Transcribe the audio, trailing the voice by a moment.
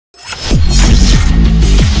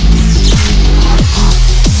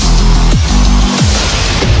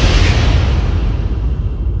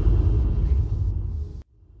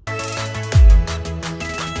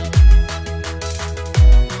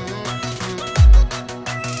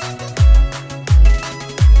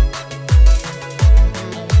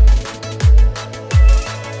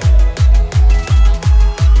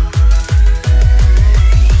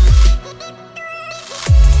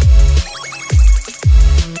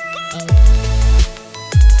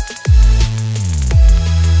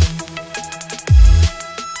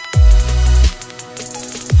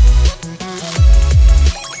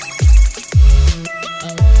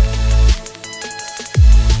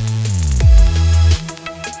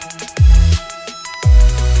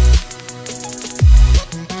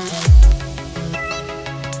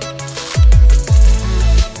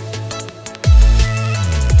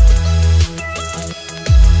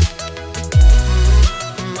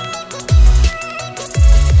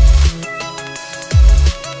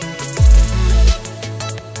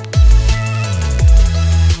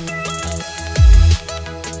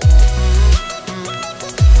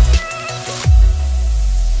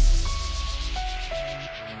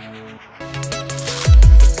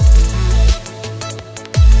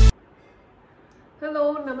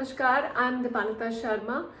Hello, Namaskar. I'm Deepanita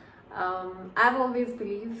Sharma. I've always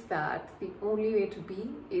believed that the only way to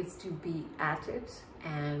be is to be at it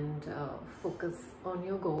and focus on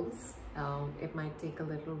your goals. It might take a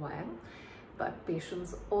little while, but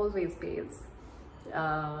patience always pays.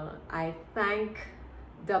 I thank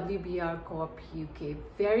WBR Corp UK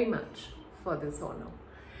very much for this honor.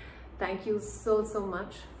 Thank you so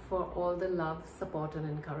much for all the love, support and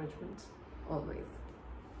encouragement always.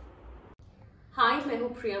 Hi, मैं हूँ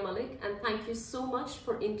Priya Malik and thank you so much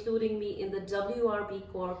for including me in the WBR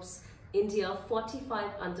Corp's India 45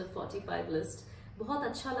 under 45 list. बहुत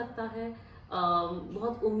अच्छा लगता है,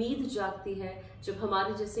 बहुत उम्मीद जागती है जब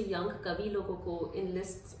हमारे जैसे यंग कवि लोगों को इन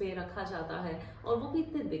लिस्ट्स पे रखा जाता है और वो भी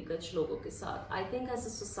इतने दिग्गज लोगों के साथ. I think as a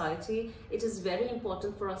society it is very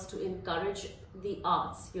important for us to encourage the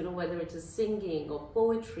arts, you know, whether it is singing or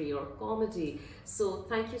poetry or comedy. So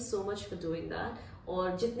thank you so much for doing that.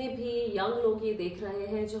 और जितने भी young लोग ये देख रहे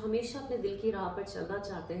हैं जो हमेशा अपने दिल की राह पर चलना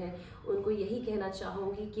चाहते हैं, उनको यही कहना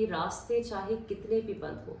चाहूँगी कि रास्ते चाहे कितने भी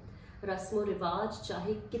बंद हो, रस्म रिवाज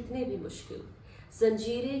चाहे कितने भी मुश्किल,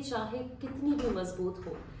 जंजीरें चाहे कितनी भी मजबूत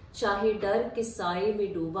हो, चाहे डर के साए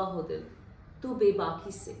में डूबा हो दिल, तू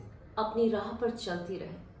बेबाकी से अपनी राह पर चलती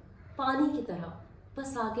रहे, पानी की तरह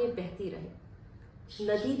बस आगे बहती रहे.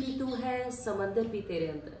 नदी भी तू है, समंदर भी तेरे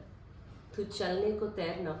अंदर, तू चलने को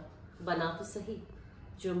तैरना बना तो सही.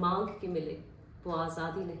 जो मांग के मिले वो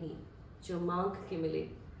आज़ादी नहीं, जो मांग के मिले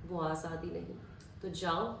वो आज़ादी नहीं. तो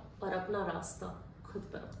जाओ और अपना रास्ता खुद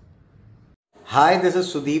बनाओ. Hi, this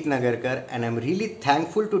is Sudeep Nagarkar and I'm really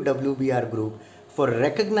thankful to WBR Group for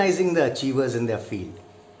recognizing the achievers in their field.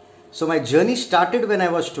 So my journey started when I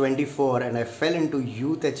was 24 and I fell into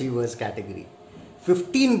Youth Achievers category.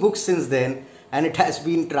 15 books since then and it has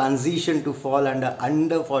been transitioned to fall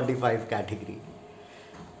under 45 category.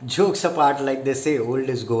 Jokes apart, like they say, old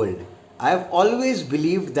is gold. I have always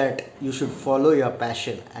believed that you should follow your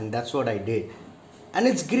passion and that's what I did. And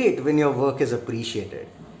it's great when your work is appreciated.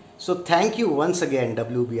 So thank you once again,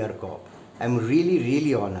 WBR Corp. I'm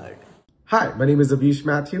really honored. Hi, my name is Abish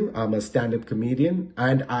Matthew. I'm a stand-up comedian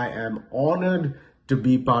and I am honored to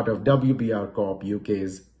be part of WBR Corp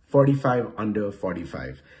UK's 45 under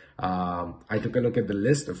 45. I took a look at the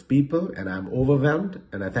list of people and I'm overwhelmed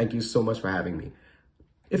and I thank you so much for having me.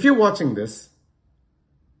 If you're watching this,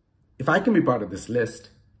 if I can be part of this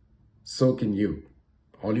list, so can you.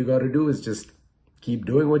 All you got to do is just keep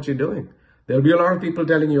doing what you're doing. There'll be a lot of people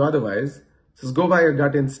telling you otherwise. Just go by your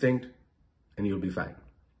gut instinct and you'll be fine.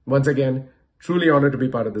 Once again, truly honored to be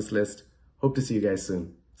part of this list. Hope to see you guys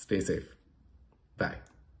soon. Stay safe. Bye.